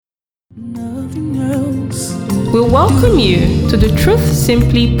We welcome you to the Truth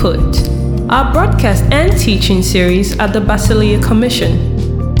Simply Put, our broadcast and teaching series at the Basileia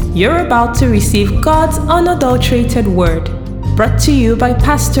Commission. You're about to receive God's unadulterated word, brought to you by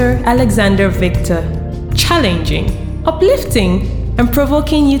Pastor Alexander Victor, challenging, uplifting, and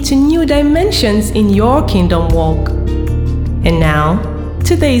provoking you to new dimensions in your kingdom walk. And now,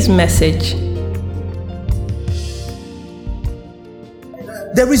 today's message.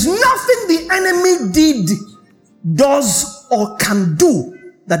 There is nothing the enemy did, does, or can do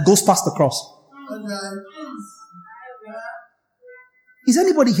that goes past the cross. Is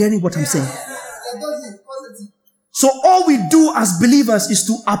anybody hearing what I'm saying? So all we do as believers is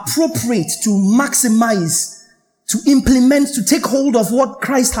to appropriate, to maximize, to implement, to take hold of what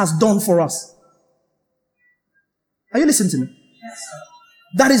Christ has done for us. Are you listening to me? Yes, sir.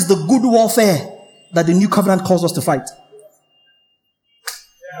 That is the good warfare that the new covenant calls us to fight.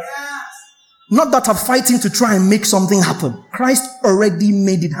 Not that of fighting to try and make something happen. Christ already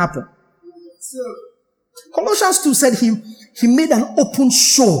made it happen. Colossians 2 said he made an open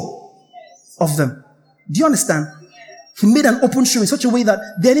show of them. Do you understand? He made an open show in such a way that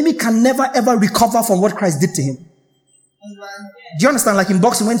the enemy can never ever recover from what Christ did to him. Do you understand? Like in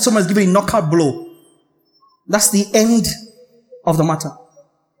boxing, when someone is given a knockout blow, that's the end of the matter.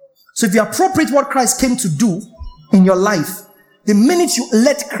 So if you appropriate what Christ came to do in your life, the minute you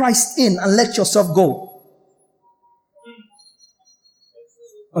let Christ in and let yourself go.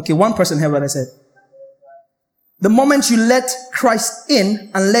 Okay, one person heard what I said. The moment you let Christ in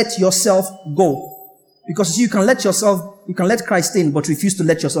and let yourself go. Because you can let Christ in, but refuse to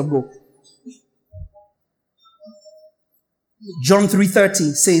let yourself go. John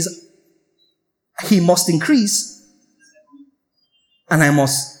 3:30 says, he must increase and I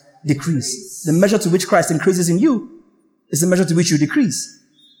must decrease. The measure to which Christ increases in you is the measure to which you decrease.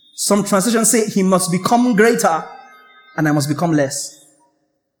 Some translations say he must become greater and I must become less.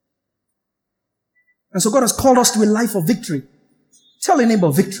 And so God has called us to a life of victory. Tell your neighbor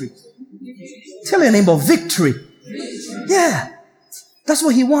victory. Tell your neighbor victory. Yeah. That's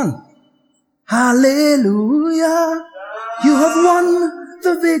what he won. Hallelujah. You have won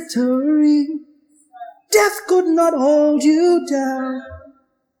the victory. Death could not hold you down.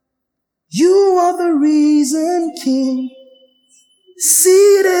 You are the risen King,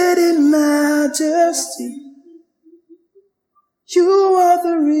 seated in majesty. You are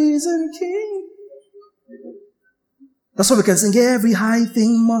the risen King. That's what we can sing. Every high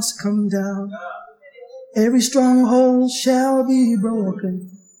thing must come down. Every stronghold shall be broken.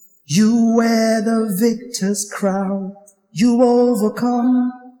 You wear the victor's crown. You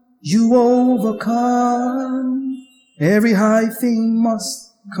overcome. You overcome. Every high thing must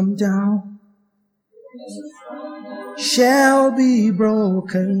come down. Shall be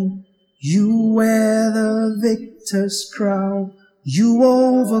broken. You wear the victor's crown. You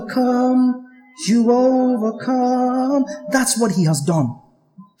overcome. You overcome. That's what he has done.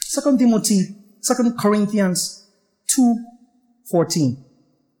 2 Corinthians 2:14.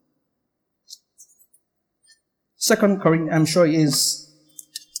 2 Corinthians, I'm sure it is.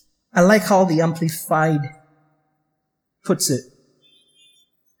 I like how the Amplified puts it.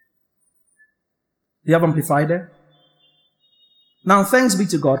 Do you have Amplified there? Now, thanks be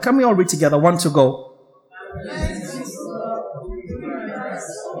to God. Can we all read together? 1 to go.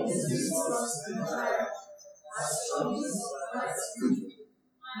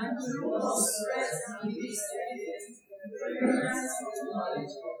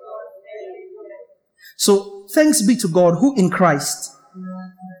 So, thanks be to God who in Christ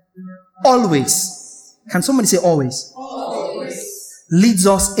always, can somebody say always? Always. Leads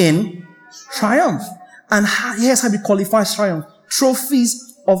us in triumph. And here's how we qualify triumph.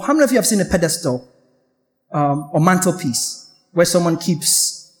 Trophies of, how many of you have seen a pedestal or mantelpiece where someone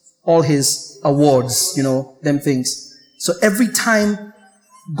keeps all his awards, them things. So every time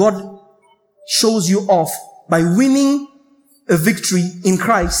God shows you off by winning a victory in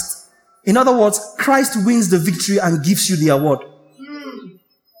Christ, in other words, Christ wins the victory and gives you the award.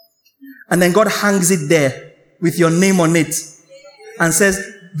 And then God hangs it there with your name on it and says,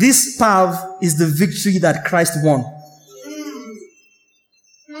 this path is the victory that Christ won.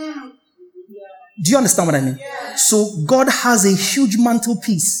 Do you understand what I mean? So God has a huge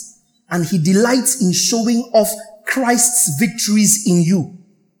mantelpiece and he delights in showing off Christ's victories in you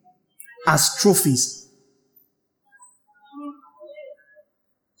as trophies.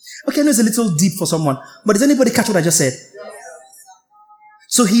 Okay, I know it's a little deep for someone, but does anybody catch what I just said?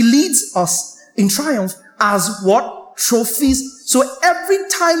 So he leads us in triumph as what? Trophies. So every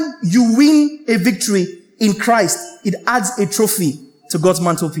time you win a victory in Christ, it adds a trophy to God's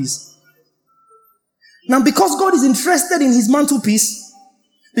mantelpiece. Now, because God is interested in his mantelpiece,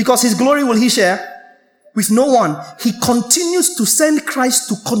 because his glory will he share with no one, he continues to send Christ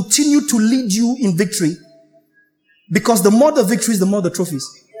to continue to lead you in victory. Because the more the victories, the more the trophies.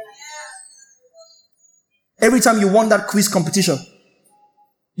 Every time you won that quiz competition,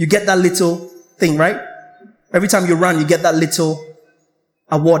 you get that little thing, right? Every time you run, you get that little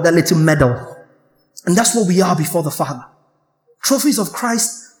award, that little medal. And that's what we are before the Father. Trophies of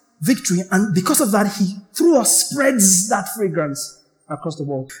Christ's victory. And because of that, he, through us, spreads that fragrance across the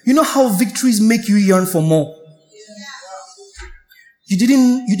world. You know how victories make you yearn for more? You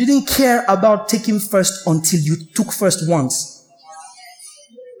didn't care about taking first until you took first once.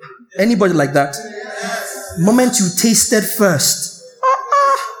 Anybody like that? Moment you tasted first.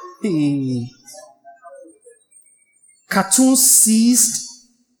 Hey. Cartoons ceased.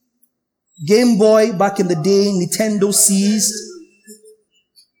 Game Boy back in the day, Nintendo ceased.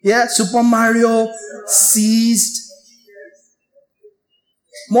 Yeah, Super Mario ceased.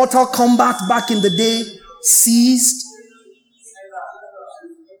 Mortal Kombat back in the day ceased.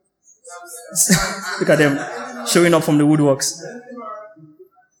 Look at them showing up from the woodworks.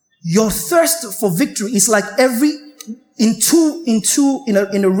 Your thirst for victory is like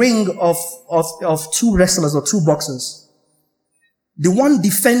in a ring of two wrestlers or two boxers. The one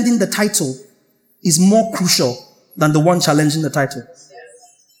defending the title is more crucial than the one challenging the title.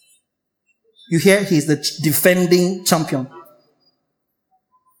 You hear? He's the defending champion.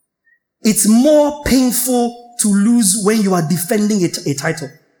 It's more painful to lose when you are defending a title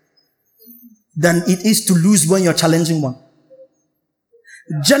than it is to lose when you're challenging one.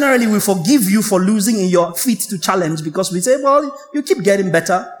 Generally, we forgive you for losing in your feet to challenge because we say, well, you keep getting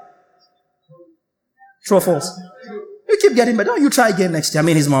better. True or false? You keep getting better. You try again next year. I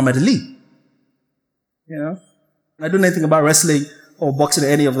mean, he's Muhammad Ali. You know? I don't know anything about wrestling or boxing or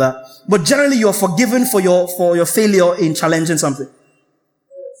any of that. But generally, you're forgiven for your failure in challenging something.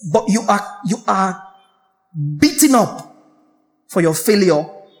 But you are beaten up for your failure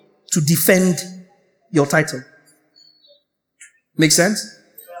to defend your title. Make sense?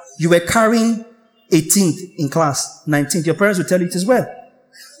 You were carrying 18th in class, 19th. Your parents will tell you it as well.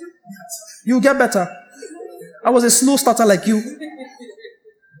 You'll get better. I was a slow starter like you.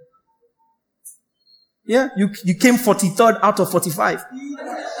 Yeah, you came 43rd out of 45.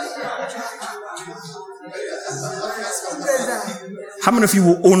 How many of you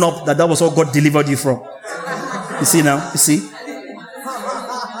will own up that was all God delivered you from? You see now? You see?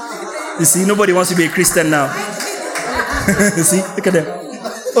 You see, nobody wants to be a Christian now. You see? Look at them.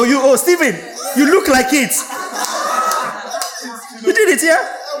 Oh, Stephen, you look like it. You did it,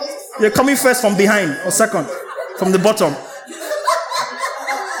 yeah? You're coming first from behind or second from the bottom.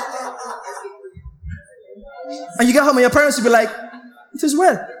 And you get home and your parents will be like, it is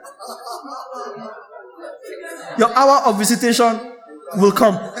well. Your hour of visitation will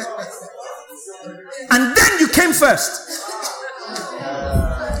come. And then you came first.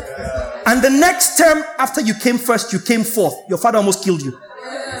 And the next term after you came first, you came fourth. Your father almost killed you.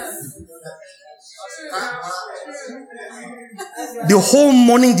 The whole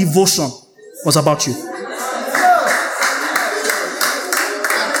morning devotion was about you.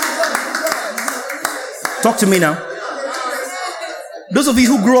 Talk to me now. Those of you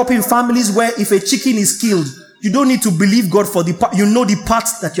who grew up in families where if a chicken is killed, you don't need to believe God for the part. You know the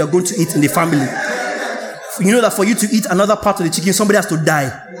parts that you are going to eat in the family. You know that for you to eat another part of the chicken, somebody has to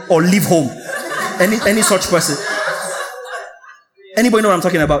die or leave home. Any such person. Anybody know what I'm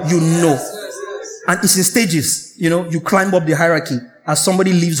talking about? You know. And it's in stages. You know, you climb up the hierarchy. As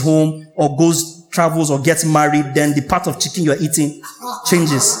somebody leaves home or travels or gets married, then the part of chicken you're eating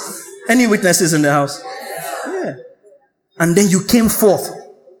changes. Any witnesses in the house? Yeah. And then you came forth.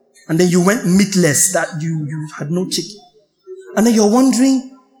 And then you went meatless, that you had no chicken. And then you're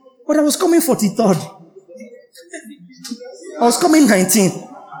wondering, but I was coming 43rd. I was coming 19th.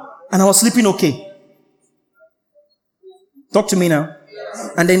 And I was sleeping okay. Talk to me now.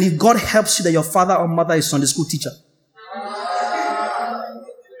 And then if God helps you that your father or mother is Sunday school teacher.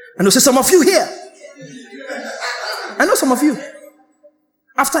 And they'll say, some of you here. I know some of you.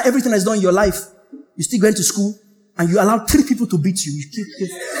 After everything that's done in your life, you still going to school and you allow 3 people to beat you.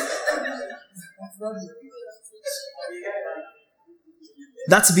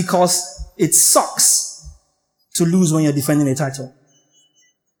 That's because it sucks to lose when you're defending a title.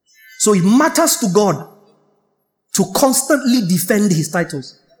 So it matters to God to constantly defend his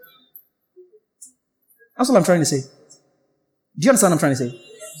titles. That's what I'm trying to say. Do you understand what I'm trying to say?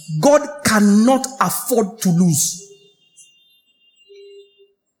 God cannot afford to lose.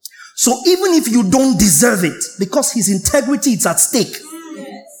 So even if you don't deserve it, because his integrity is at stake,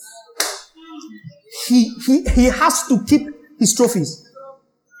 he has to keep his trophies.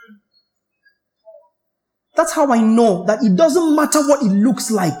 That's how I know that it doesn't matter what it looks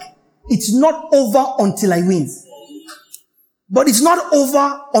like. It's not over until I win. But it's not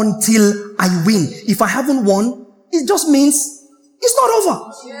over until I win. If I haven't won, it just means it's not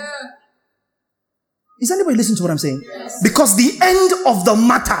over. Yeah. Is anybody listening to what I'm saying? Yes. Because the end of the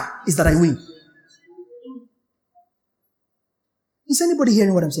matter is that I win. Is anybody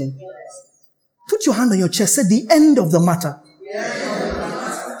hearing what I'm saying? Yes. Put your hand on your chest. Say, the end of the matter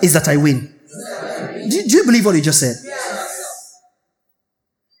is that I win. Do you believe what he just said? Yes.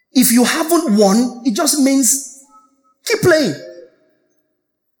 If you haven't won, it just means keep playing.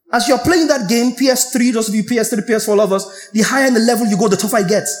 As you're playing that game, PS3, those of you PS3, PS4 lovers, the higher in the level you go, the tougher it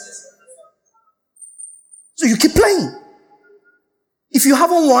gets. So you keep playing. If you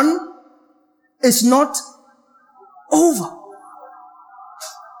haven't won, it's not over.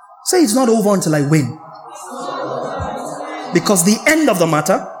 Say it's not over until I win. Because the end of the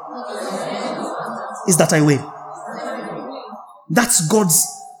matter is that I win. That's God's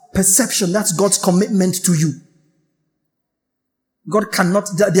perception. That's God's commitment to you. God cannot,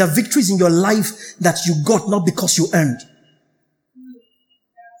 there are victories in your life that you got not because you earned.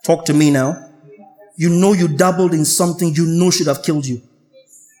 Talk to me now. You know you dabbled in something you know should have killed you.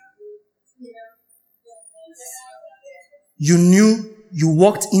 You knew you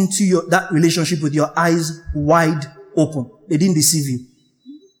walked into that relationship with your eyes wide open. They didn't deceive you.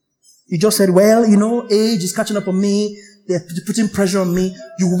 You just said, well, age is catching up on me. They're putting pressure on me.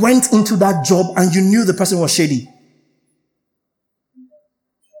 You went into that job and you knew the person was shady.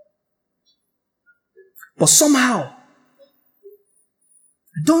 But somehow,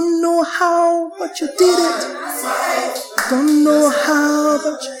 I don't know how, but you did it. Don't know how,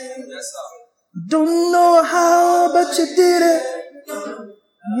 but you don't know how, but you did it.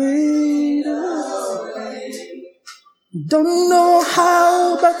 Don't know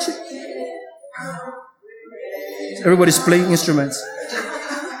how, but you. Everybody's playing instruments.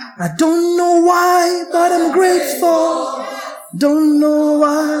 I don't know why, but I'm grateful. Don't know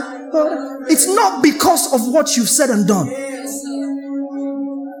why, but it's not because of what you've said and done.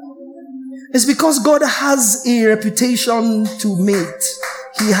 It's because God has a reputation to meet.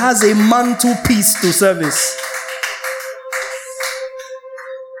 He has a mantelpiece to service.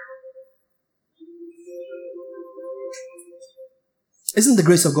 Isn't the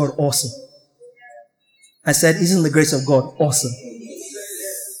grace of God awesome? I said, isn't the grace of God awesome?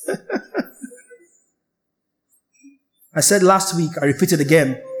 I said last week, I repeat it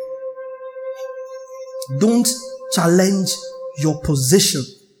again. Don't challenge your position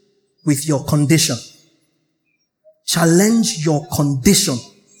with your condition. Challenge your condition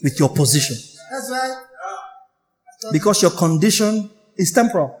with your position. That's right. Because your condition is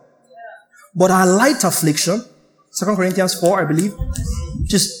temporal. But our light affliction, 2 Corinthians 4, I believe,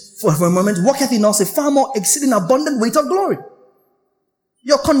 just for a moment, worketh in us a far more exceeding abundant weight of glory.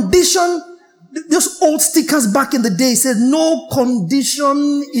 Your condition, those old stickers back in the day said, no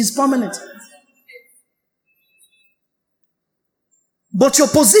condition is permanent. But your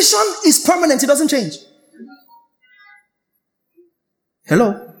position is permanent. It doesn't change.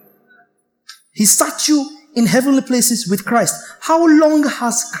 Hello? He sat you in heavenly places with Christ. How long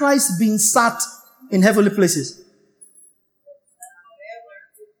has Christ been sat in heavenly places?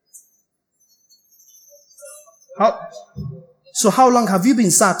 So how long have you been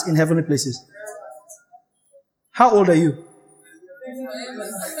sat in heavenly places? How old are you?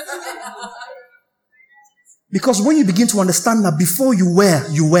 Because when you begin to understand that before you were,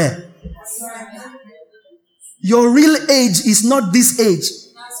 you were. Your real age is not this age.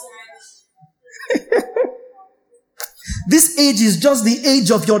 This age is just the age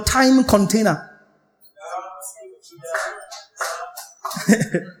of your time container.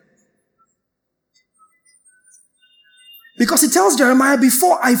 Because it tells Jeremiah,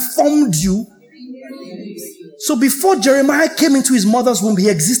 before I formed you. So before Jeremiah came into his mother's womb, he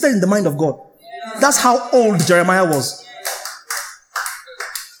existed in the mind of God. That's how old Jeremiah was.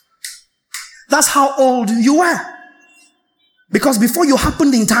 That's how old you were. Because before you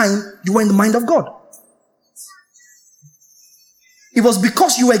happened in time, you were in the mind of God. It was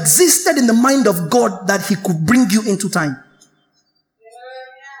because you existed in the mind of God that he could bring you into time.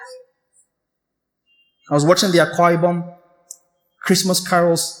 I was watching the Akwa Ibom Christmas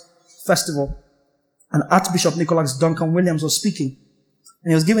Carols Festival, and Archbishop Nicholas Duncan Williams was speaking,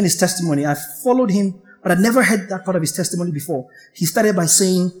 and he was giving his testimony. I followed him, but I'd never heard that part of his testimony before. He started by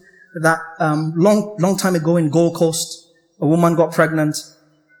saying that long time ago in Gold Coast, a woman got pregnant,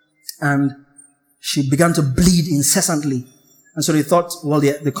 and she began to bleed incessantly. And so they thought, well,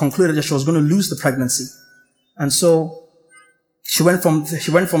 they concluded that she was going to lose the pregnancy. And so she went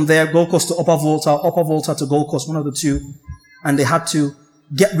from there, Gold Coast to Upper Volta to Gold Coast, one of the two. And they had to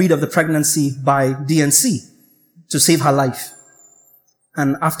get rid of the pregnancy by DNC to save her life.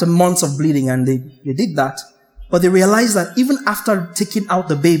 And after months of bleeding, and they did that, but they realized that even after taking out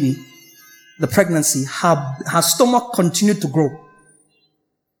the baby, the pregnancy, her stomach continued to grow.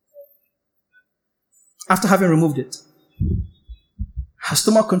 After having removed it, her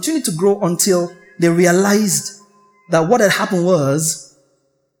stomach continued to grow until they realized that what had happened was,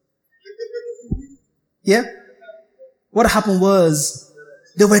 what happened was,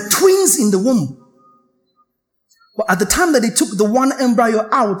 there were twins in the womb. But at the time that they took the one embryo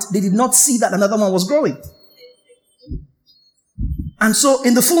out, they did not see that another one was growing. And so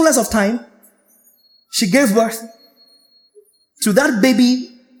in the fullness of time, she gave birth to that baby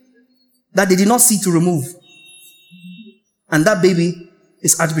that they did not see to remove. And that baby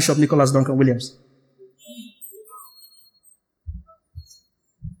is Archbishop Nicholas Duncan Williams.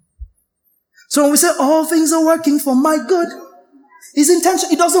 So when we say all things are working for my good, his intention,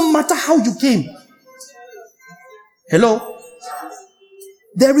 it doesn't matter how you came. Hello?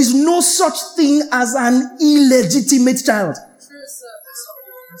 There is no such thing as an illegitimate child.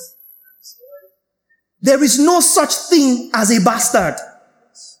 There is no such thing as a bastard.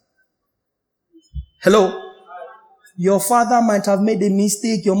 Hello? Your father might have made a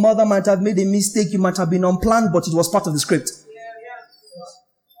mistake, your mother might have made a mistake, you might have been unplanned, but it was part of the script.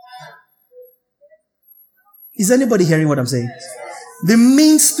 Is anybody hearing what I'm saying? The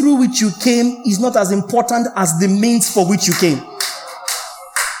means through which you came is not as important as the means for which you came.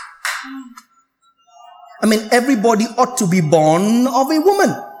 I mean, everybody ought to be born of a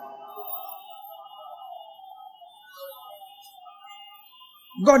woman.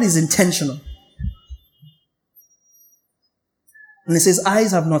 God is intentional. And he says,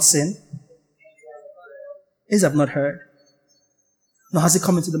 eyes have not seen, ears have not heard, nor has it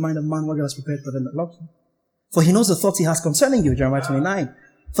come into the mind of man what God has prepared for them that love him. For he knows the thoughts he has concerning you, Jeremiah 29.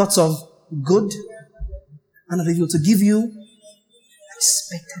 Thoughts of good and of evil, to give you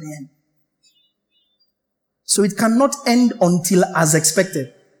expected end. So it cannot end until as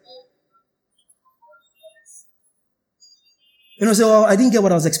expected. You know, say, well, I didn't get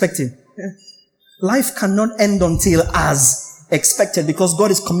what I was expecting. Life cannot end until as expected, because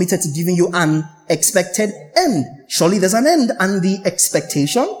God is committed to giving you an expected end. Surely there's an end, and the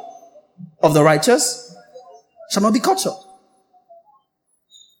expectation of the righteous shall not be cut short.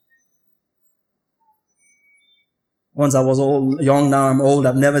 Once I was young, now I'm old.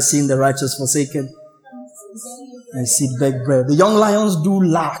 I've never seen the righteous forsaken and seed beg bread. The young lions do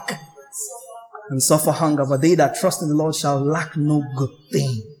lack and suffer hunger, but they that trust in the Lord shall lack no good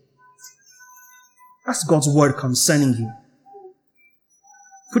thing. That's God's word concerning you.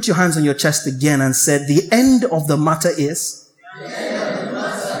 Put your hands on your chest again and said, the end of the matter is,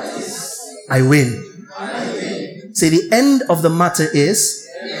 I win. Say, the end of the matter is,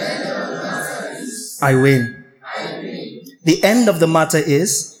 I win. The end of the matter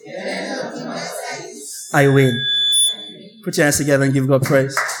is, I win. Put your hands together and give God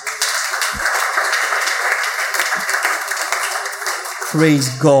praise. Praise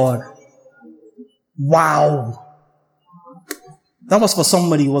God. Wow. That was for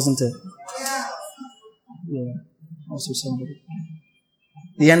somebody, wasn't it? Yeah. That was for somebody.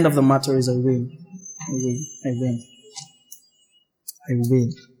 The end of the matter is I win. I win. I win. I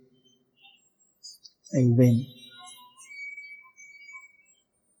win. I win.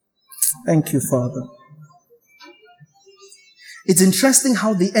 Thank you, Father. It's interesting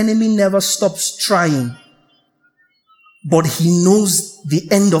how the enemy never stops trying, but he knows the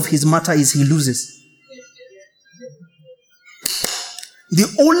end of his matter is he loses. The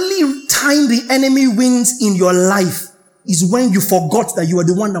only time the enemy wins in your life is when you forgot that you were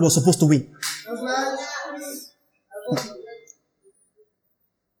the one that was supposed to win.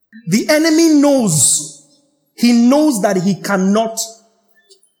 The enemy knows. He knows that he cannot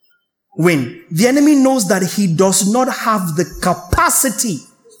win. The enemy knows that he does not have the capacity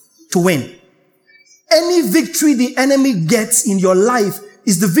to win. Any victory the enemy gets in your life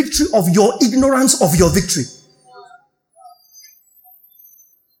is the victory of your ignorance of your victory.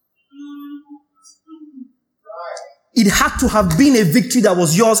 It had to have been a victory that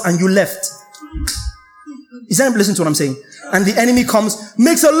was yours and you left. Is anybody listening to what I'm saying? And the enemy comes,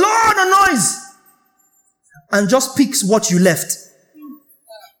 makes a lot of noise, and just picks what you left.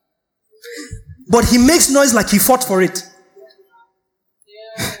 But he makes noise like he fought for it.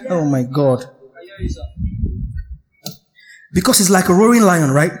 Oh my God. Because he's like a roaring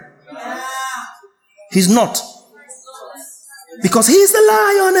lion, right? He's not. Because he's the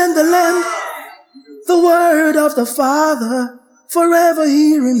lion and the lamb, the word of the Father, forever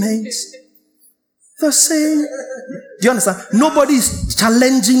he remains the same. Do you understand? Nobody is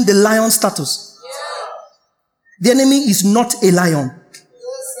challenging the lion status. The enemy is not a lion.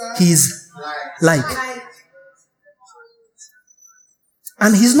 He is like.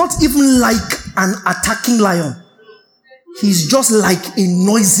 And he's not even like an attacking lion. He's just like a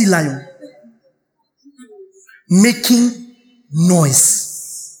noisy lion. Making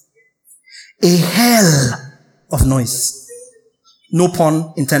noise. A hell of noise. No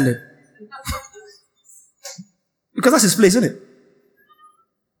pun intended. Because that's his place, isn't it?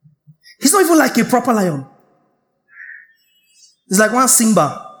 He's not even like a proper lion. He's like one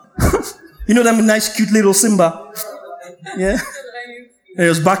Simba. You know that nice, cute little Simba? Yeah? He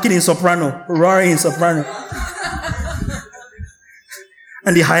was barking in soprano, roaring in soprano.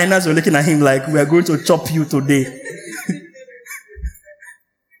 And the hyenas were looking at him like, we are going to chop you today.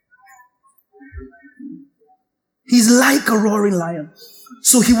 He's like a roaring lion.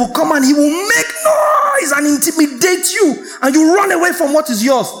 So he will come and he will make noise and intimidate you. And you run away from what is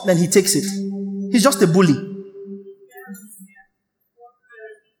yours. Then he takes it. He's just a bully.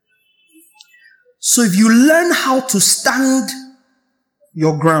 So if you learn how to stand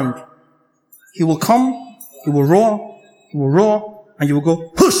your ground, he will come, he will roar, and you will go,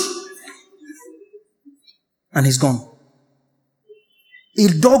 push! And he's gone. A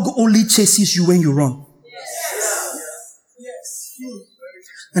dog only chases you when you run.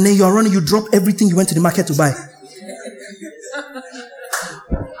 And then you are running, you drop everything you went to the market to buy.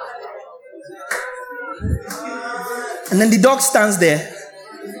 And then the dog stands there,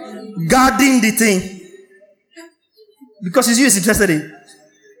 guarding the thing. Because it's you is interested in.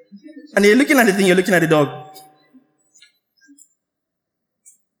 And you're looking at the thing, you're looking at the dog.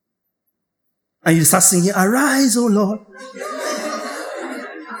 And you start singing, arise, O Lord.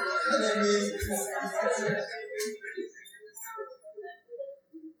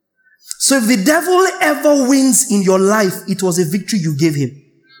 So if the devil ever wins in your life, it was a victory you gave him.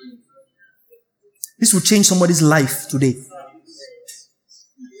 This will change somebody's life today.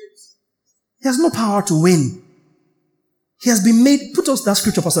 He has no power to win. He has been made, put us that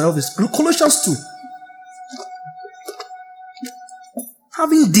scripture, Pastor Elvis, Colossians 2.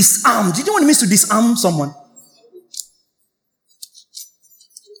 Having disarmed. Do you know what it means to disarm someone?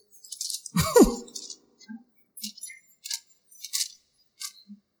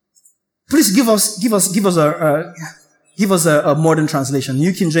 Please give us a modern translation,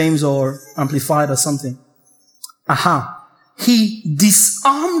 New King James or Amplified or something. Aha. He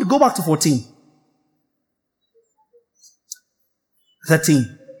disarmed. Go back to 14.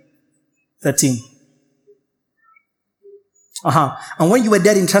 13. And when you were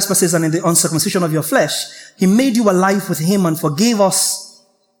dead in trespasses and in the uncircumcision of your flesh, he made you alive with him and forgave us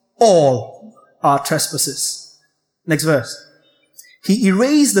all our trespasses. Next verse. He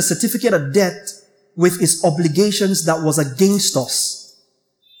erased the certificate of debt with its obligations that was against us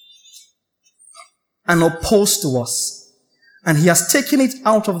and opposed to us. And he has taken it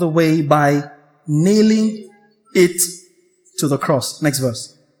out of the way by nailing it to the cross. Next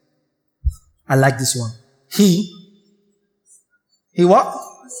verse. I like this one. He what?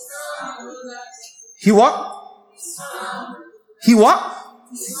 He what? He what?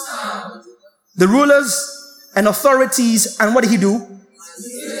 The rulers and authorities, and what did he do?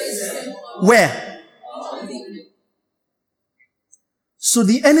 Where? So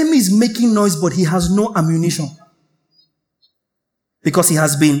the enemy is making noise, but he has no ammunition. Because he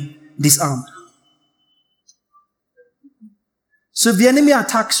has been disarmed. So if the enemy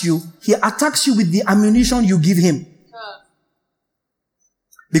attacks you, he attacks you with the ammunition you give him.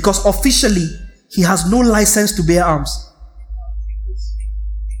 Because officially, he has no license to bear arms.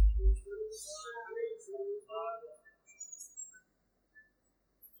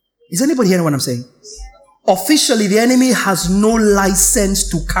 Is anybody hearing what I'm saying? Officially, the enemy has no license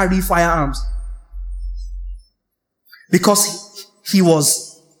to carry firearms. Because he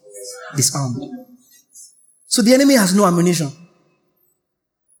was disarmed. So the enemy has no ammunition.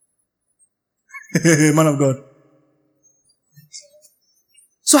 Man of God.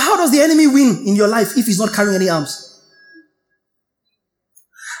 So how does the enemy win in your life if he's not carrying any arms?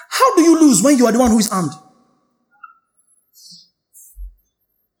 How do you lose when you are the one who is armed?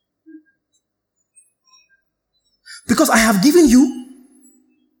 Because I have given you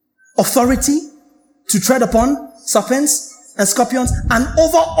authority to tread upon serpents and scorpions and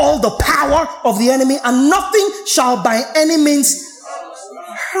over all the power of the enemy, and nothing shall by any means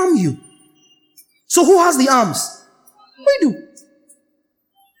harm you. So who has the arms? We do.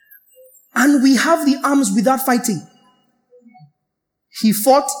 And we have the arms without fighting. He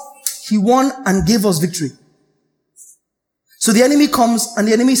fought, he won, and gave us victory. So the enemy comes and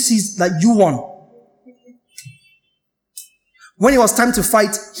the enemy sees that you won. When it was time to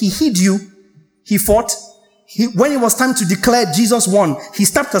fight, he hid you, he fought. When it was time to declare Jesus won, he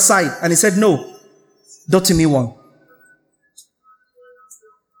stepped aside and he said, no, Dotimi won.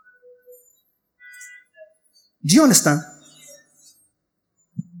 Do you understand?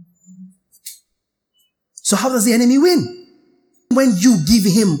 So how does the enemy win? When you give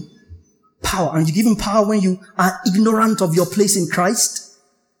him power, and you give him power when you are ignorant of your place in Christ,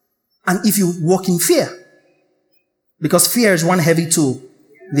 and if you walk in fear, because fear is one heavy tool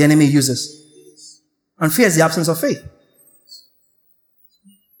the enemy uses. And fear is the absence of faith.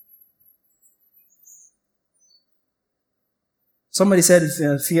 Somebody said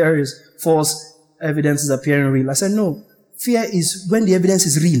fear is false evidence is appearing real. I said, no. Fear is when the evidence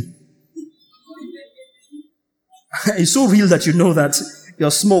is real. It's so real that you know that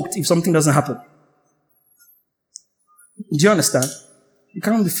you're smoked if something doesn't happen. Do you understand?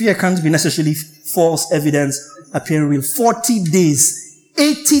 Fear can't be necessarily false evidence appearing real. 40 days,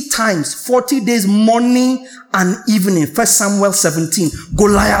 80 times, 40 days, morning and evening. 1 Samuel 17.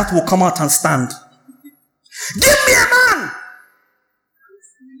 Goliath will come out and stand. Give me a man!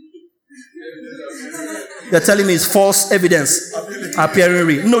 You're telling me it's false evidence appearing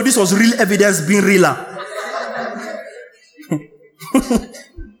real. No, this was real evidence being realer.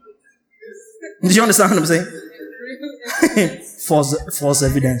 Did you understand what I'm saying? False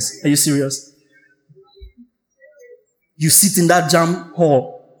evidence. Are you serious? You sit in that jam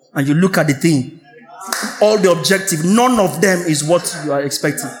hall and you look at the thing. All the objective, none of them is what you are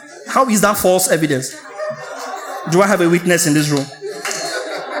expecting. How is that false evidence? Do I have a witness in this room?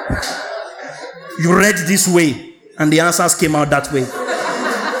 You read this way and the answers came out that way.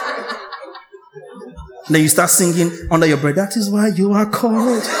 Then you start singing under your breath. That is why you are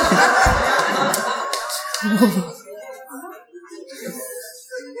called.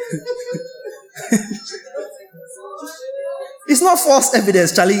 It's not false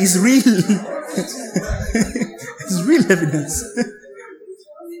evidence, Charlie. It's real. It's real evidence.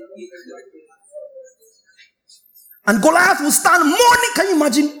 And Goliath will stand morning. Can you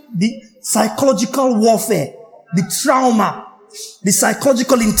imagine the psychological warfare, the trauma, the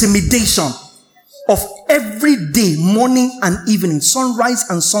psychological intimidation of every day, morning and evening, sunrise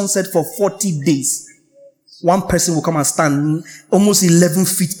and sunset for 40 days. One person will come and stand almost 11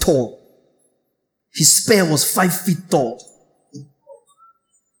 feet tall. His spear was 5 feet tall.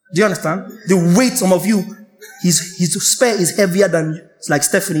 Do you understand? The weight, some of you, his spear is heavier than, it's like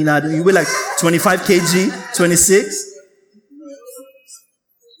Stephanie now. You weigh like 25 kg, 26.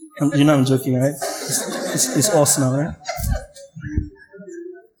 You know I'm joking, right? It's us now, right?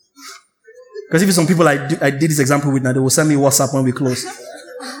 Because if some people I did this example with now, they will send me WhatsApp when we close.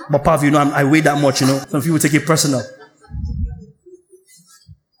 But Pav, you know, I weigh that much, you know. Some people take it personal.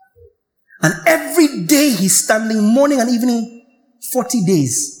 And every day he's standing morning and evening, 40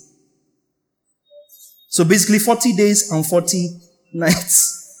 days. So basically 40 days and 40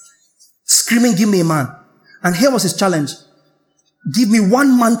 nights. Screaming, give me a man. And here was his challenge. Give me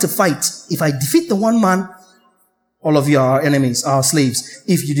one man to fight. If I defeat the one man, all of you are our enemies, our slaves.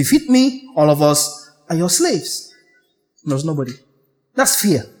 If you defeat me, all of us are your slaves. There's nobody. That's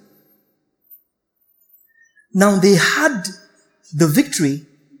fear. Now they had the victory,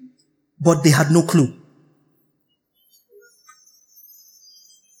 but they had no clue.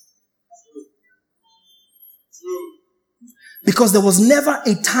 Because there was never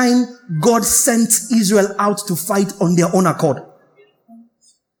a time God sent Israel out to fight on their own accord.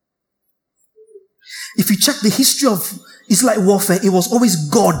 If you check the history of Israelite warfare, it was always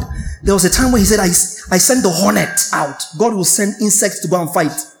God. There was a time where he said, I sent the hornet out. God will send insects to go and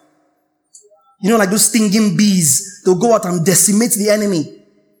fight. You know, like those stinging bees. They'll go out and decimate the enemy.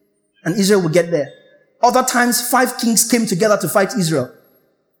 And Israel will get there. Other times, 5 kings came together to fight Israel.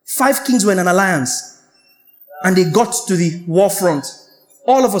 5 kings were in an alliance. And they got to the war front.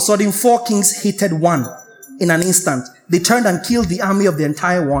 All of a sudden, 4 kings hated one in an instant. They turned and killed the army of the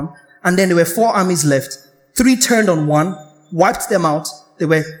entire one. And then there were 4 armies left. 3 turned on one, wiped them out. There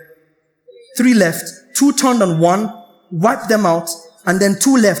were 3 left. 2 turned on one, wiped them out. And then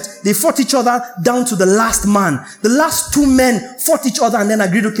 2 left. They fought each other down to the last man. The last 2 men fought each other and then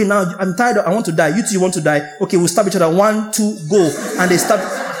agreed, okay, now I'm tired. I want to die. You two, you want to die. Okay, we'll stab each other. 1, 2, go. And they stabbed.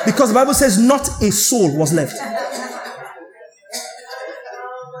 Because the Bible says not a soul was left.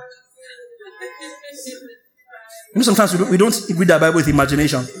 You know, sometimes we don't read the Bible with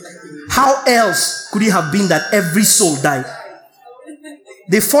imagination. How else could it have been that every soul died?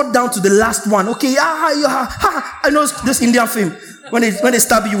 They fought down to the last one. Okay, I know this Indian film. When they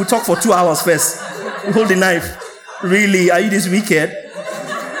stab you, you will talk for 2 hours first. You hold the knife. Really? Are you this wicked?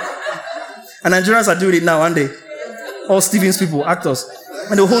 And Nigerians are doing it now, aren't they? All Stevens people, actors.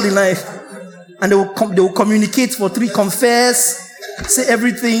 And they'll hold the knife. And they will communicate for 3, confess, say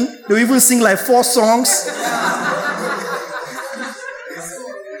everything. They'll even sing like 4 songs.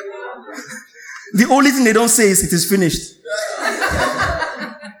 The only thing they don't say is, it is finished.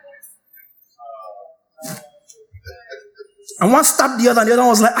 And one stabbed the other, and the other one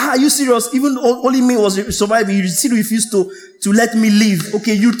was like, are you serious? Even only me was surviving. You still refused to let me live.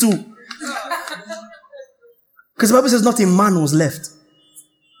 Okay, you too. Because the Bible says not a man was left.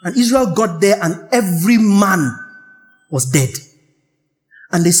 And Israel got there, and every man was dead.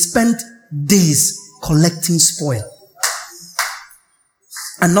 And they spent days collecting spoil.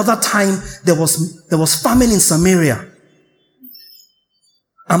 Another time, there was famine in Samaria.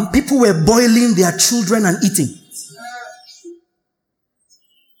 And people were boiling their children and eating.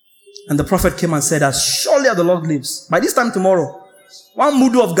 And the prophet came and said, as surely as the Lord lives, by this time tomorrow, 1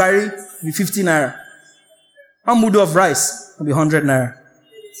 mudu of gari will be 50 naira. 1 mudu of rice will be 100 naira.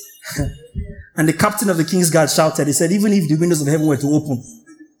 And the captain of the king's guard shouted, he said, even if the windows of heaven were to open,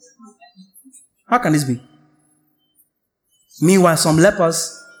 how can this be? Meanwhile, some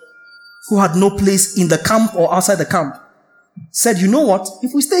lepers who had no place in the camp or outside the camp said, you know what?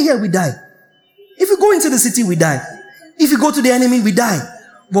 If we stay here, we die. If we go into the city, we die. If we go to the enemy, we die.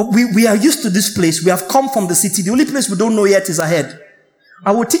 But we are used to this place. We have come from the city. The only place we don't know yet is ahead.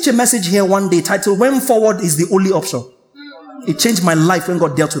 I will teach a message here one day titled, When Forward is the Only Option. It changed my life when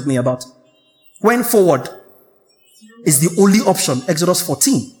God dealt with me about it. When forward is the only option. Exodus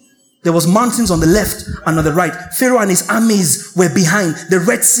 14. There was mountains on the left and on the right. Pharaoh and his armies were behind. The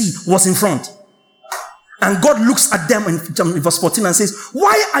Red Sea was in front. And God looks at them in verse 14 and says,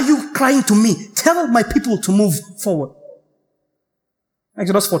 why are you crying to me? Tell my people to move forward.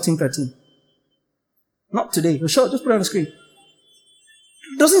 Exodus 14:13. Not today. Sure, just put it on the screen.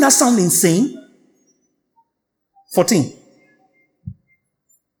 Doesn't that sound insane? 14.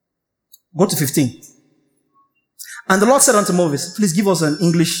 Go to 15. And the Lord said unto Moses, please give us an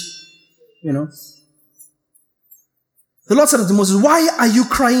English, The Lord said unto Moses, why are you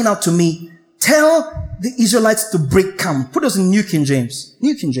crying out to me? Tell the Israelites to break camp. Put us in New King James.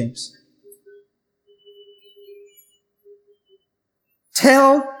 New King James.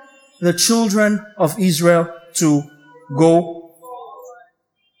 Tell the children of Israel to go.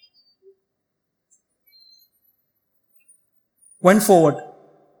 When forward,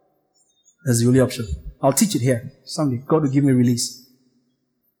 that's the only option. I'll teach it here someday. God will give me release.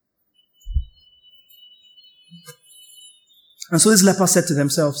 And so these lepers said to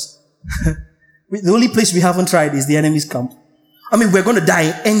themselves, the only place we haven't tried is the enemy's camp. I mean, we're going to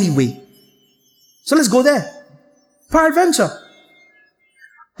die anyway. So let's go there. Peradventure.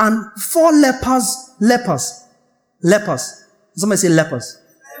 And 4 lepers. Somebody say lepers.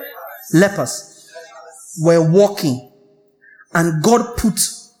 Lepers were walking. And God put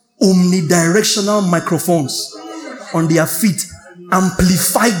omnidirectional microphones on their feet.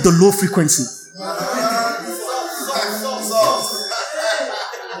 Amplified the low frequency.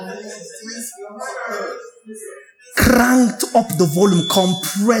 Cranked up the volume.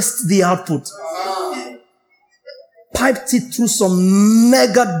 Compressed the output. Piped it through some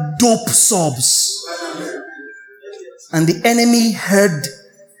mega dope sobs. And the enemy heard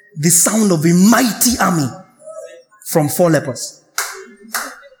the sound of a mighty army from 4 lepers.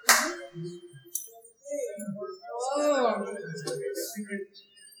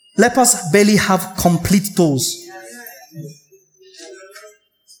 Lepers barely have complete toes.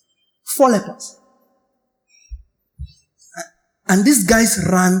 4 lepers. And these guys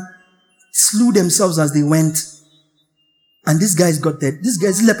ran, slew themselves as they went. And these guys got there.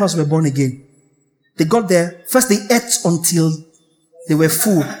 These lepers were born again. They got there. First they ate until they were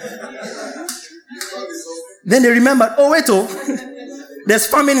full. Then they remembered, there's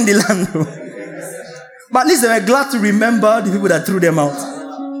famine in the land. But at least they were glad to remember the people that threw them out.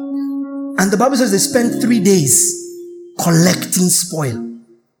 And the Bible says they spent 3 days collecting spoil.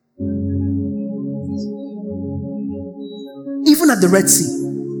 Even at the Red Sea.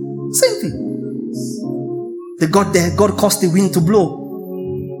 Same thing. They got there, God caused the wind to blow.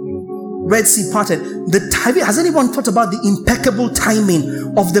 Red Sea parted. Has anyone thought about the impeccable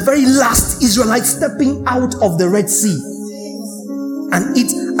timing of the very last Israelites stepping out of the Red Sea? And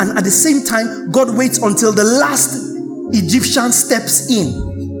at the same time, God waits until the last Egyptian steps in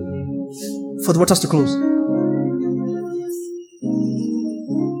for the waters to close.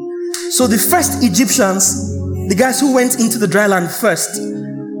 So the first Egyptians, the guys who went into the dry land first,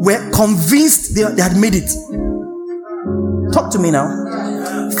 were convinced they had made it. Talk to me now.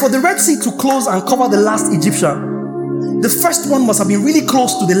 For the Red Sea to close and cover the last Egyptian, the first one must have been really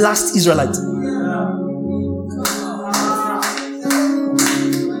close to the last Israelite.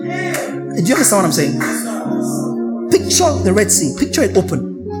 Do you understand what I'm saying? Picture the Red Sea. Picture it open.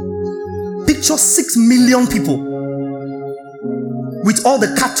 Picture 6 million people with all the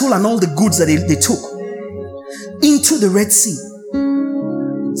cattle and all the goods that they took into the Red Sea.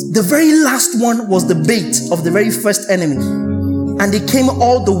 The very last one was the bait of the very first enemy. And they came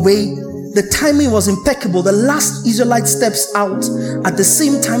all the way. The timing was impeccable. The last Israelite steps out. At the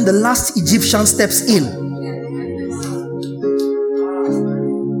same time, the last Egyptian steps in.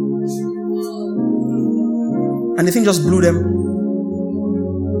 And the thing just blew them.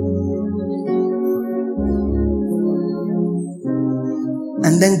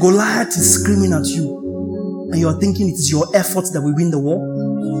 And then Goliath is screaming at you. And you are thinking it is your efforts that will win the war.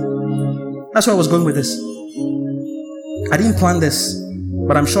 That's where I was going with this. I didn't plan this,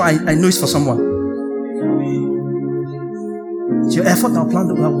 but I'm sure I know it's for someone. It's your effort that will plan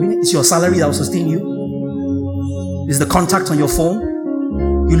the win. It's your salary that will sustain you. It's the contact on your phone.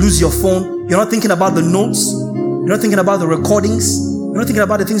 You lose your phone. You're not thinking about the notes. You're not thinking about the recordings. You're not thinking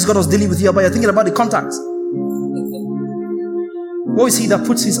about the things God was dealing with you about. You're thinking about the contacts. What is he that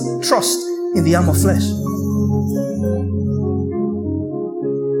puts his trust in the arm of flesh?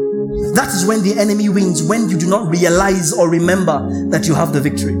 That is when the enemy wins, when you do not realize or remember that you have the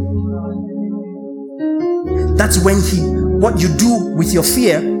victory. That's when what you do with your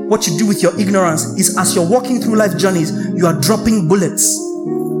fear, what you do with your ignorance, is as you're walking through life journeys, you are dropping bullets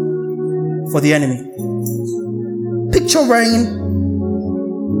for the enemy. Picture wearing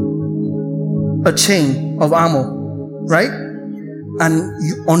a chain of armor, right? And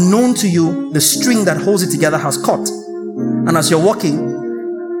unknown to you, the string that holds it together has caught. And as you're walking,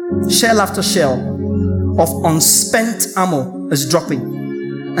 shell after shell of unspent ammo is dropping.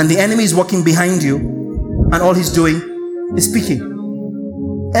 And the enemy is walking behind you, and all he's doing is speaking.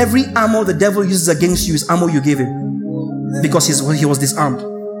 Every ammo the devil uses against you is ammo you gave him, because he was disarmed.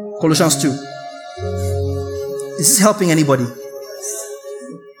 Colossians 2. Is this helping anybody?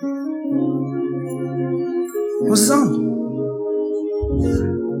 He was disarmed.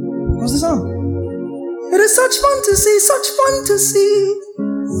 He was disarmed. It is such fun to see, such fun to see.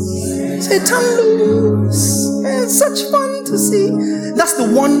 Satan lose. It's such fun to see. That's the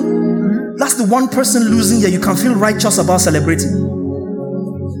one person losing that you can feel righteous about celebrating.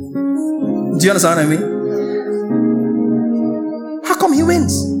 Do you understand what I mean? How come he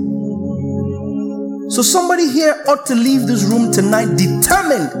wins? So somebody here ought to leave this room tonight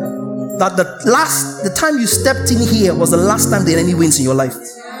determined that the time you stepped in here was the last time the enemy wins in your life.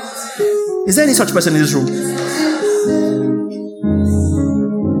 Is there any such person in this room?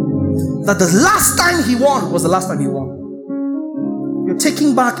 That the last time he won was the last time he won. You're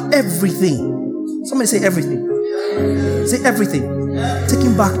taking back everything. Somebody say everything. Say everything.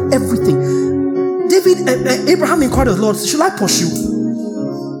 Taking back everything. Abraham inquired of the Lord, should I pursue?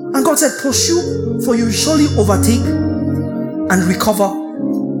 And God said, pursue, for you will surely overtake and recover.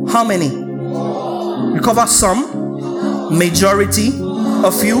 How many? Recover some, majority,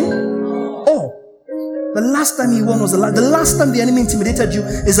 a few. Oh, the last time he won was the last time the enemy intimidated you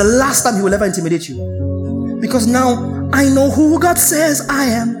is the last time he will ever intimidate you. Because now I know who God says I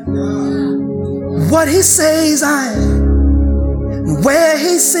am, what he says I am, where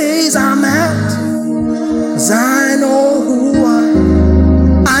he says I'm at. 'Cause I know who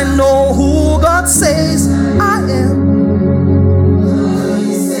I know who God says I am.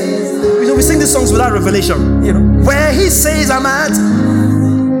 We sing these songs without revelation, you know. Where he says I'm at,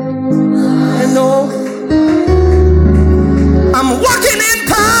 I know. I'm walking in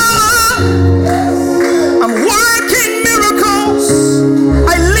power. I'm working miracles.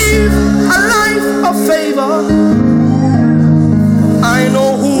 I live a life of favor. I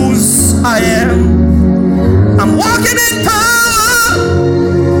know whose I am. I'm walking in power.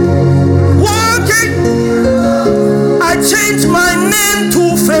 Walking. I changed my name to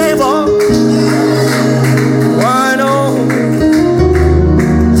favor. I know.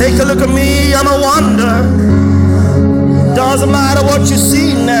 Take a look at me, I'm a wonder. Doesn't matter what you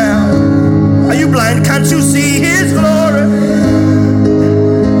see now. Are you blind?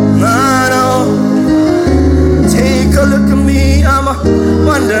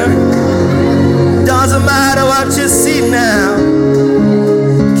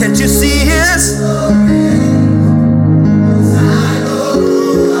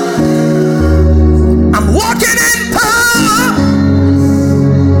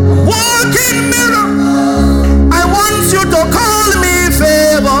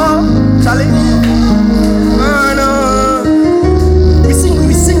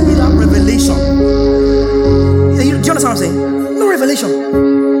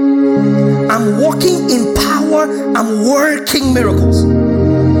 walking in power. I'm working miracles.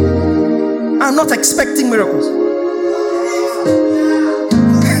 I'm not expecting miracles.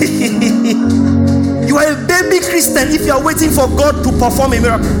 You are a baby Christian if you are waiting for God to perform a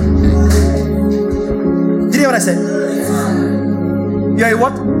miracle. Did you hear what I said? You are a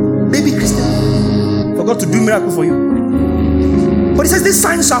what? Baby Christian. For God to do miracle for you. But he says, these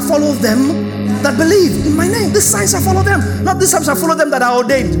signs shall follow them that believe in my name. These signs shall follow them. Not these signs shall follow them that are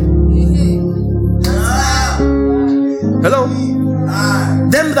ordained. Hello?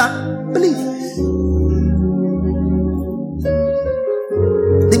 Them that believe.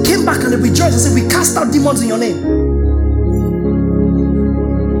 They came back and they rejoiced and said, we cast out demons in your name.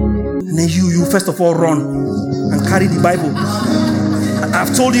 And then you first of all run and carry the Bible.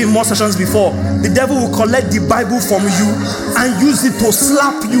 I've told you in more sessions before, the devil will collect the Bible from you and use it to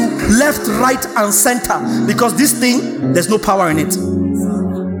slap you left, right, and center. Because this thing, there's no power in it.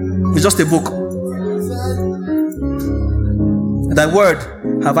 It's just a book. Thy word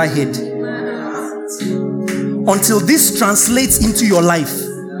have I hid. Until this translates into your life,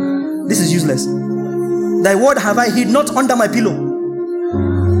 this is useless. Thy word have I hid, not under my pillow,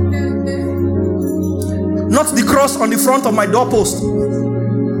 not the cross on the front of my doorpost.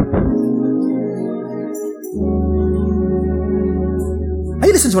 Are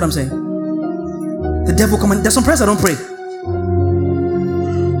you listening to what I'm saying? The devil come and there's some prayers I don't pray.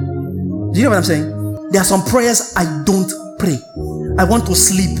 Do you know what I'm saying? There are some prayers I don't pray. I want to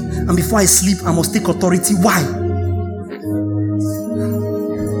sleep, and before I sleep, I must take authority. Why?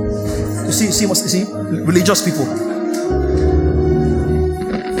 You see, religious people.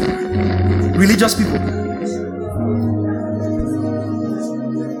 Religious people.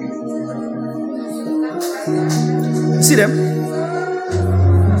 You see them?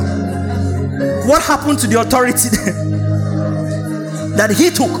 What happened to the authority that he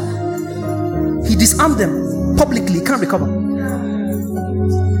took? He disarmed them publicly. He can't recover.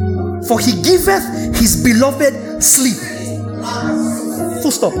 For he giveth his beloved sleep.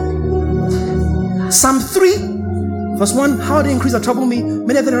 Full stop. Psalm 3 verse 1. How they increase that trouble me.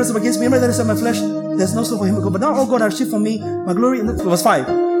 Many of them rise up against me. Many of them say my flesh. There's no soul for him to go. But now, oh God, has shifted from me my glory. Verse 5.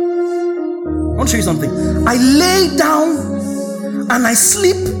 I want to show you something. I lay down and I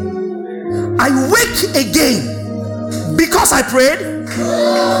sleep. I wake again because I prayed,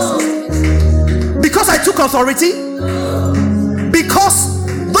 because I took authority, because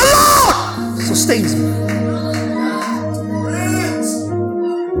the Lord sustains me.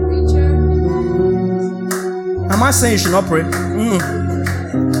 Am I saying you should not pray?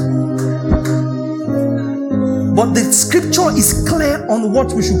 But the scripture is clear on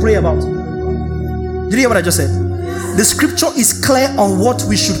what we should pray about. Did you hear what I just said? The scripture is clear on what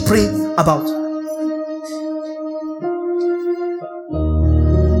we should pray about.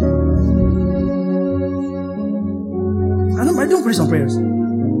 I don't pray some prayers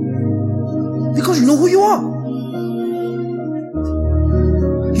because you know who you are.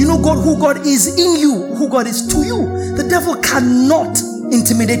 You know God, who God is in you, who God is to you. The devil cannot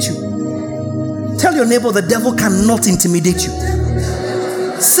intimidate you. Tell your neighbor, the devil cannot intimidate you.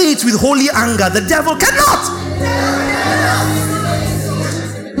 Say it with holy anger. The devil cannot.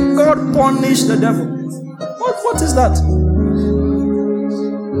 God punish the devil. What is that?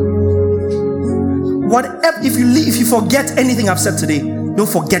 Whatever, if you forget anything I've said today, don't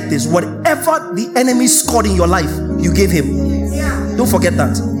forget this. Whatever the enemy scored in your life, you gave him. Don't forget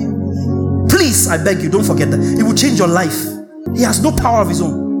that. Please, I beg you, don't forget that. It will change your life. He has no power of his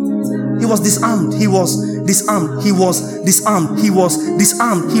own. He was disarmed. He was disarmed. He was disarmed. He was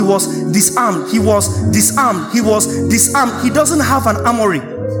disarmed. He was disarmed. He was disarmed. He was disarmed. He doesn't have an armory.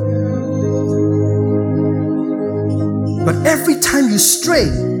 But every time you stray,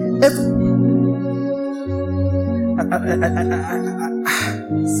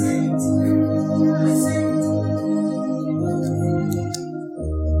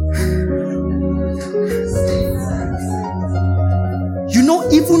 you know,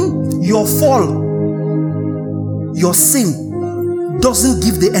 even your fall, your sin doesn't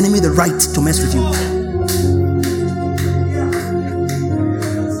give the enemy the right to mess with you.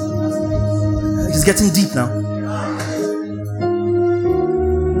 It's getting deep now.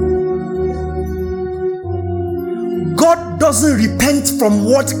 God doesn't repent from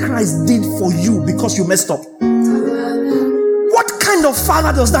what Christ did for you because you messed up. What kind of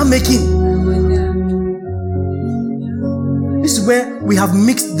father does that make him? This is where we have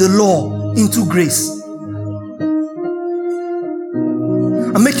mixed the law into grace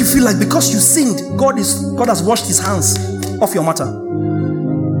and make you feel like because you sinned, God has washed his hands off your matter.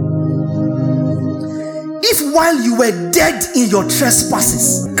 If while you were dead in your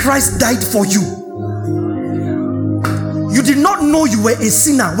trespasses, Christ died for you, You did not know you were a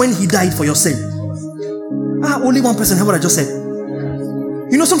sinner when he died for your sin. Only one person heard what I just said.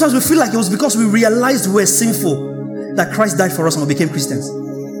 You know, sometimes we feel like it was because we realized we were sinful that Christ died for us and we became Christians.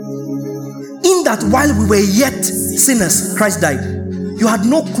 In that while we were yet sinners, Christ died. You had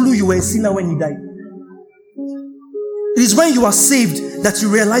no clue you were a sinner when he died. It is when you are saved that you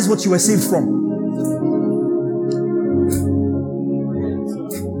realize what you were saved from.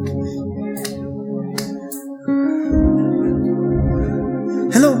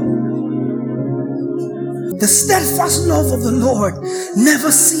 Hello. The steadfast love of the Lord never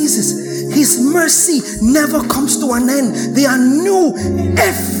ceases. His mercy never comes to an end. They are new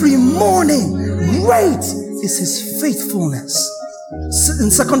every morning. Great is his faithfulness. In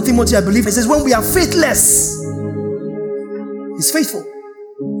 2 Timothy, I believe, it says, when we are faithless, he's faithful.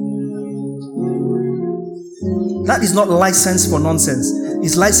 That is not license for nonsense.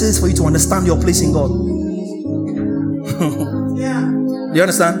 It's license for you to understand your place in God. Do you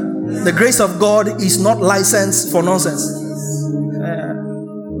understand? The grace of God is not license for nonsense.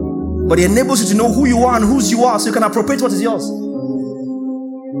 But it enables you to know who you are and whose you are, so you can appropriate what is yours.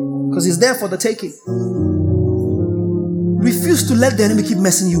 Because it's there for the taking. Refuse to let the enemy keep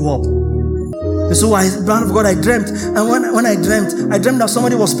messing you up. And so, man of God, I dreamt. And when I dreamt that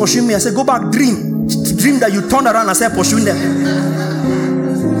somebody was pursuing me. I said, go back, dream. Dream that you turned around and started pursuing them.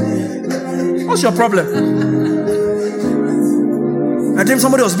 What's your problem? I dreamed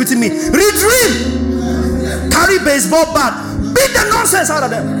somebody was beating me. Redream! Carry baseball bat. Beat the nonsense out of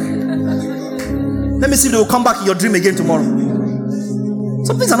them. Let me see if they will come back in your dream again tomorrow.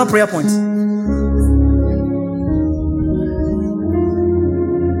 Some things are not prayer points.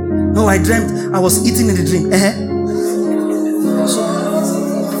 No, I dreamt I was eating in the dream.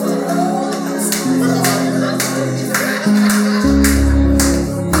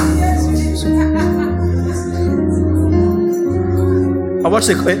 I watched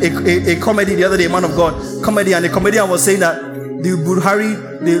a comedy the other day, man of God, comedy, and the comedian was saying that the Buhari,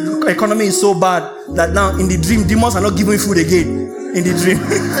 the economy is so bad that now in the dream, demons are not giving food again in the dream.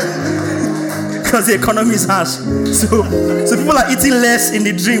 Because the economy is harsh. So people are eating less in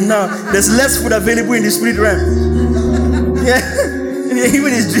the dream now. There's less food available in the spirit realm. Yeah.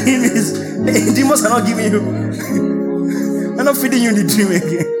 Even his dream is, demons are not giving you. They're not feeding you in the dream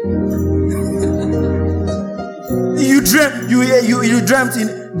again. You dreamt in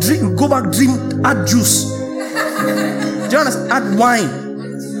dream, go back, dream, add juice. Do you understand? Add wine.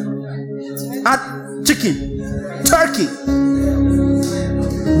 Add chicken. Turkey.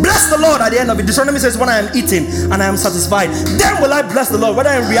 Bless the Lord at the end of it. Deuteronomy says, when I am eating and I am satisfied, then will I bless the Lord,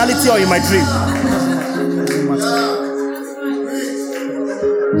 whether in reality or in my dream.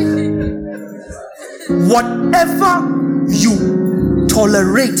 Whatever you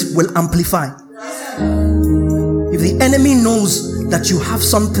tolerate will amplify. If the enemy knows that you have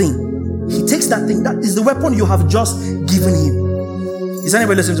something, he takes that thing. That is the weapon you have just given him. Is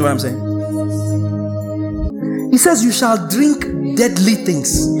anybody listening to what I'm saying? He says, you shall drink deadly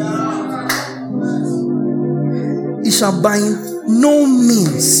things. It shall by no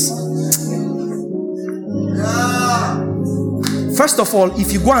means. First of all,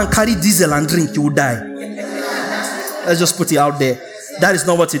 if you go and carry diesel and drink, you will die. Let's just put it out there. That is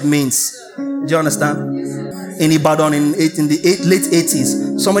not what it means. Do you understand? In Ibadan in the late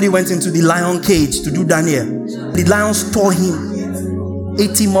 80s, somebody went into the lion cage to do Daniel. The lions tore him,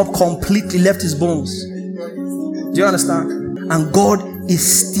 ate him up completely, left his bones. Do you understand? And God is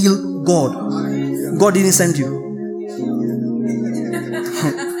still God. God didn't send you.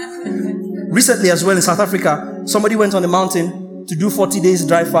 Recently as well in South Africa, somebody went on the mountain to do 40 days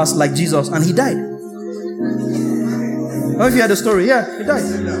dry fast like Jesus, and he died. I don't know if you heard the story. Yeah, he died.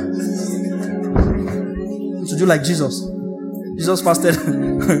 To do like Jesus. Jesus fasted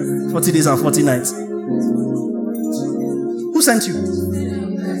 40 days and 40 nights. Who sent you?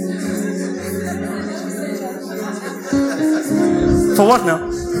 For what now?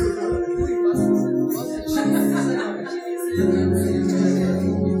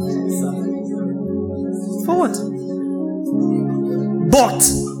 For what? But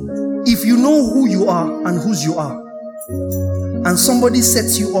if you know who you are and whose you are, and somebody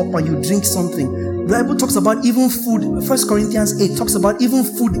sets you up and you drink something, the Bible talks about even food. 1 Corinthians 8 talks about even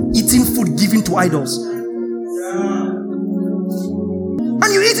food, eating food given to idols.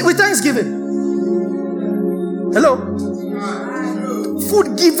 And you eat it with thanksgiving. Hello?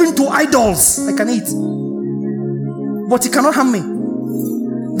 Food given to idols, I can eat. But it cannot harm me.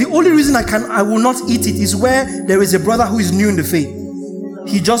 The only reason I will not eat it is where there is a brother who is new in the faith.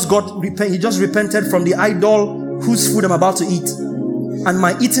 He just repented from the idol whose food I'm about to eat. And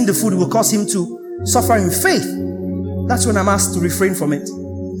my eating the food will cause him to suffer in faith. That's when I'm asked to refrain from it.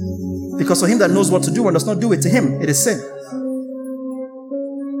 Because for him that knows what to do and does not do it, to him, it is sin.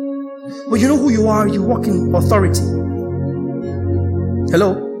 But you know who you are, you walk in authority.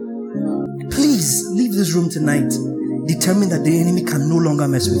 Hello? Please leave this room tonight determined that the enemy can no longer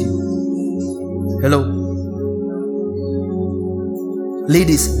mess with you. Hello?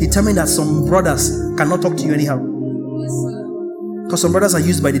 Ladies, determine that some brothers cannot talk to you anyhow. Because some brothers are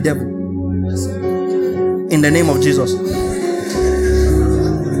used by the devil. In the name of Jesus.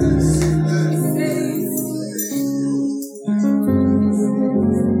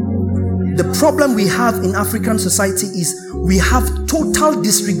 The problem we have in African society is we have total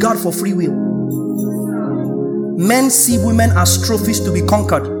disregard for free will. Men see women as trophies to be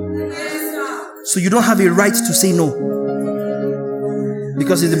conquered. So you don't have a right to say no.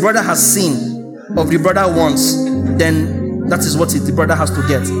 Because if the brother has seen of the brother once, then that is what the brother has to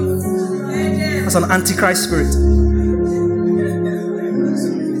get. That's an antichrist spirit.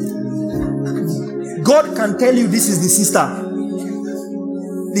 God can tell you this is the sister.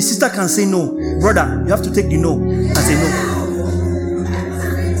 The sister can say no. Brother, you have to take the no and say no.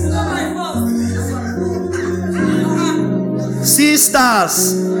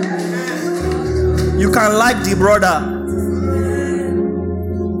 Sisters, you can like the brother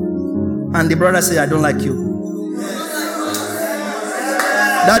and the brother say, I don't like you.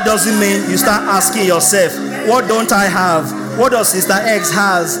 That doesn't mean you start asking yourself, what don't I have? What does Sister X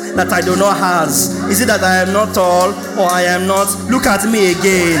has that I do not has? Is it that I am not tall or I am not? Look at me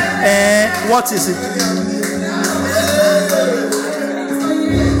again. What is it?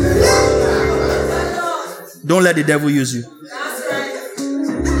 Don't let the devil use you.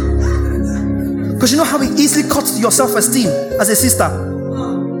 Because you know how it easily cuts your self-esteem as a sister.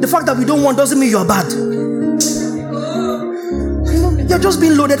 The fact that we don't want doesn't mean you're bad. You're just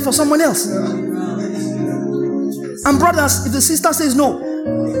being loaded for someone else. And brothers, if the sister says no,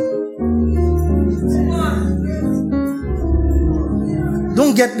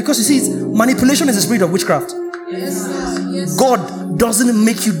 don't get, because you see, manipulation is the spirit of witchcraft. Yes. God doesn't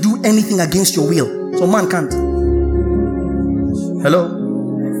make you do anything against your will, so man can't. Hello?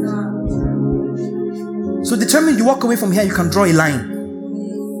 So determine you walk away from here, you can draw a line.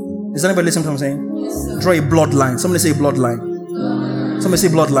 Is anybody listening to what I'm saying? Yes, draw a bloodline. Somebody say bloodline. Somebody say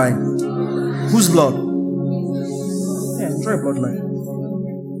bloodline. Whose blood? Draw a bloodline.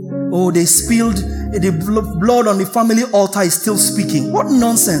 Oh, they spilled the blood on the family altar is still speaking. What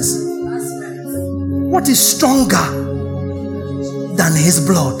nonsense. What is stronger than his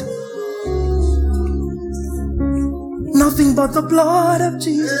blood? Nothing but the blood of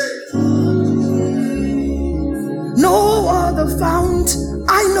Jesus. No other fount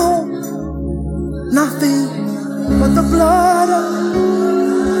I know. Nothing but the blood of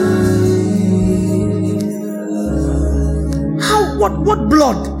What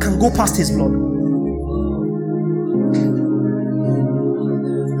blood can go past his blood?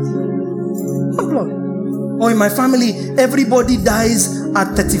 What blood? Or in my family, everybody dies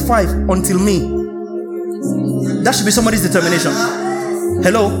at 35 until me. That should be somebody's determination.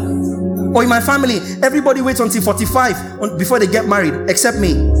 Hello? Or in my family, everybody waits until 45 before they get married, except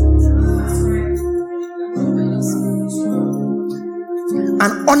me.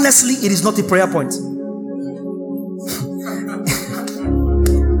 And honestly, it is not a prayer point.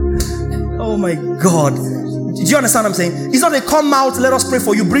 Oh my God. Do you understand what I'm saying? It's not a come out, let us pray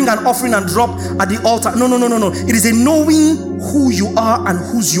for you, bring an offering and drop at the altar. No. It is a knowing who you are and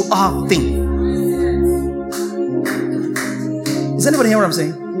whose you are thing. Is anybody hear what I'm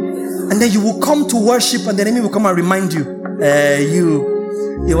saying? And then you will come to worship and the enemy will come and remind you.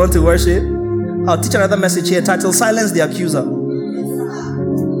 You want to worship? I'll teach another message here titled Silence the Accuser.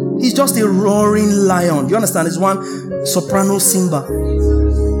 He's just a roaring lion. You understand? It's one soprano Simba.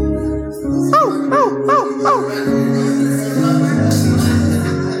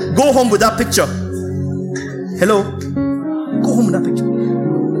 Go home with that picture. Hello? Go home with that picture.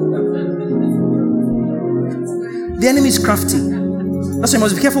 The enemy is crafty. That's why you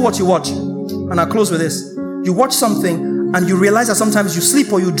must be careful what you watch. And I'll close with this. You watch something and you realize that sometimes you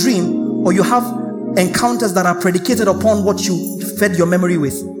sleep or you dream or you have encounters that are predicated upon what you fed your memory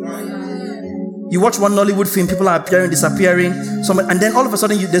with. You watch one Nollywood film, people are appearing, disappearing, and then all of a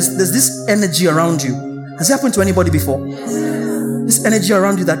sudden there's this energy around you. Has it happened to anybody before? This energy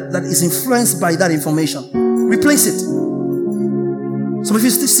around you that is influenced by that information. Replace it. Some of you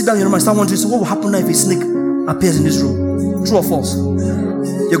still sit down in your room and start wondering, so what will happen now if a snake appears in this room? True or false?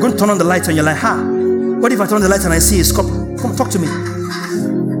 You're going to turn on the light and you're like, what if I turn on the light and I see a scorpion? Come talk to me.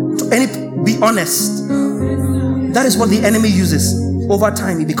 Be honest. That is what the enemy uses. Over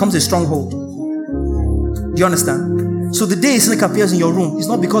time, it becomes a stronghold. Do you understand? So the day a snake appears in your room, it's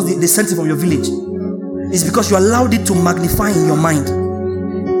not because they sent it from your village. It's because you allowed it to magnify in your mind.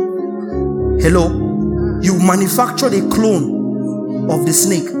 Hello? You manufactured a clone of the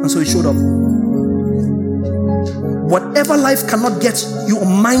snake, and so it showed up. Whatever life cannot get your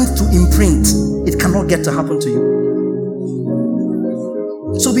mind to imprint, it cannot get to happen to you.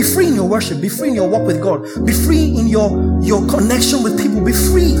 So be free in your worship, be free in your walk with God, be free in your connection with people, be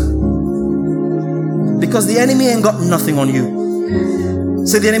free. Because the enemy ain't got nothing on you.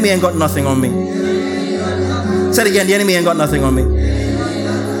 Say, the enemy ain't got nothing on me. Say it again, the enemy ain't got nothing on me.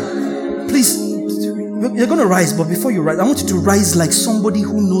 Please, you're going to rise, but before you rise, I want you to rise like somebody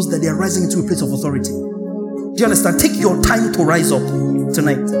who knows that they're rising into a place of authority. Do you understand? Take your time to rise up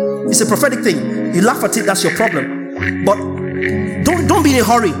tonight. It's a prophetic thing. You laugh at it, that's your problem. But don't be in a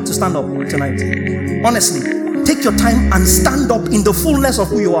hurry to stand up tonight. Honestly, take your time and stand up in the fullness of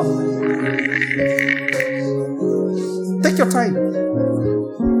who you are. Take your time.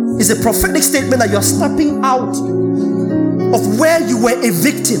 It's a prophetic statement that you're stepping out of where you were a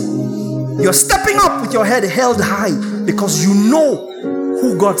victim. You're stepping up with your head held high because you know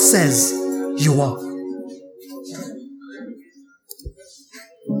who God says you are.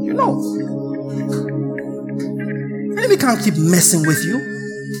 You know. Enemy can't keep messing with you.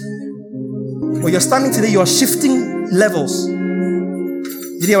 When you're standing today, you're shifting levels.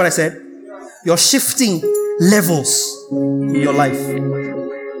 Did you hear what I said? You're shifting levels in your life.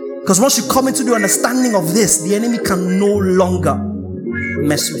 Because once you come into the understanding of this, the enemy can no longer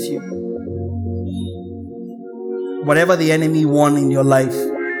mess with you. Whatever the enemy won in your life,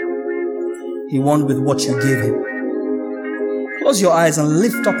 he won with what you gave him. Close your eyes and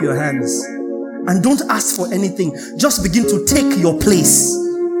lift up your hands. And don't ask for anything. Just begin to take your place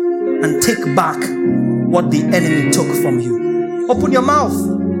and take back what the enemy took from you. Open your mouth.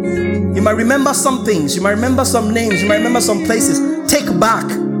 You might remember some things. You might remember some names. You might remember some places. Take back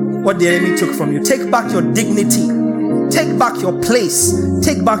what the enemy took from you. Take back your dignity. Take back your place.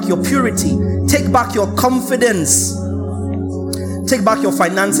 Take back your purity. Take back your confidence. Take back your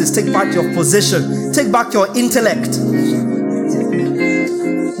finances. Take back your position. Take back your intellect.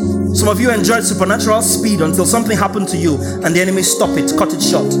 Some of you enjoyed supernatural speed until something happened to you and the enemy stopped it, cut it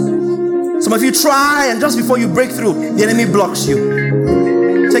short. Some of you try and just before you break through, the enemy blocks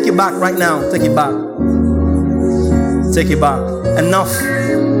you. Take it back right now. Take it back. Take it back. Enough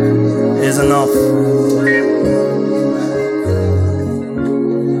is enough.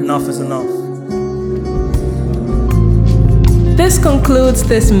 Enough is enough. This concludes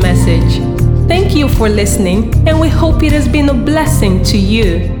this message. Thank you for listening, and we hope it has been a blessing to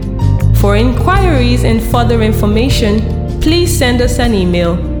you. For inquiries and further information, please send us an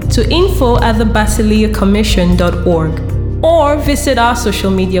email to info@thebasileacommission.org or visit our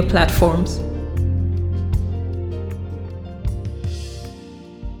social media platforms.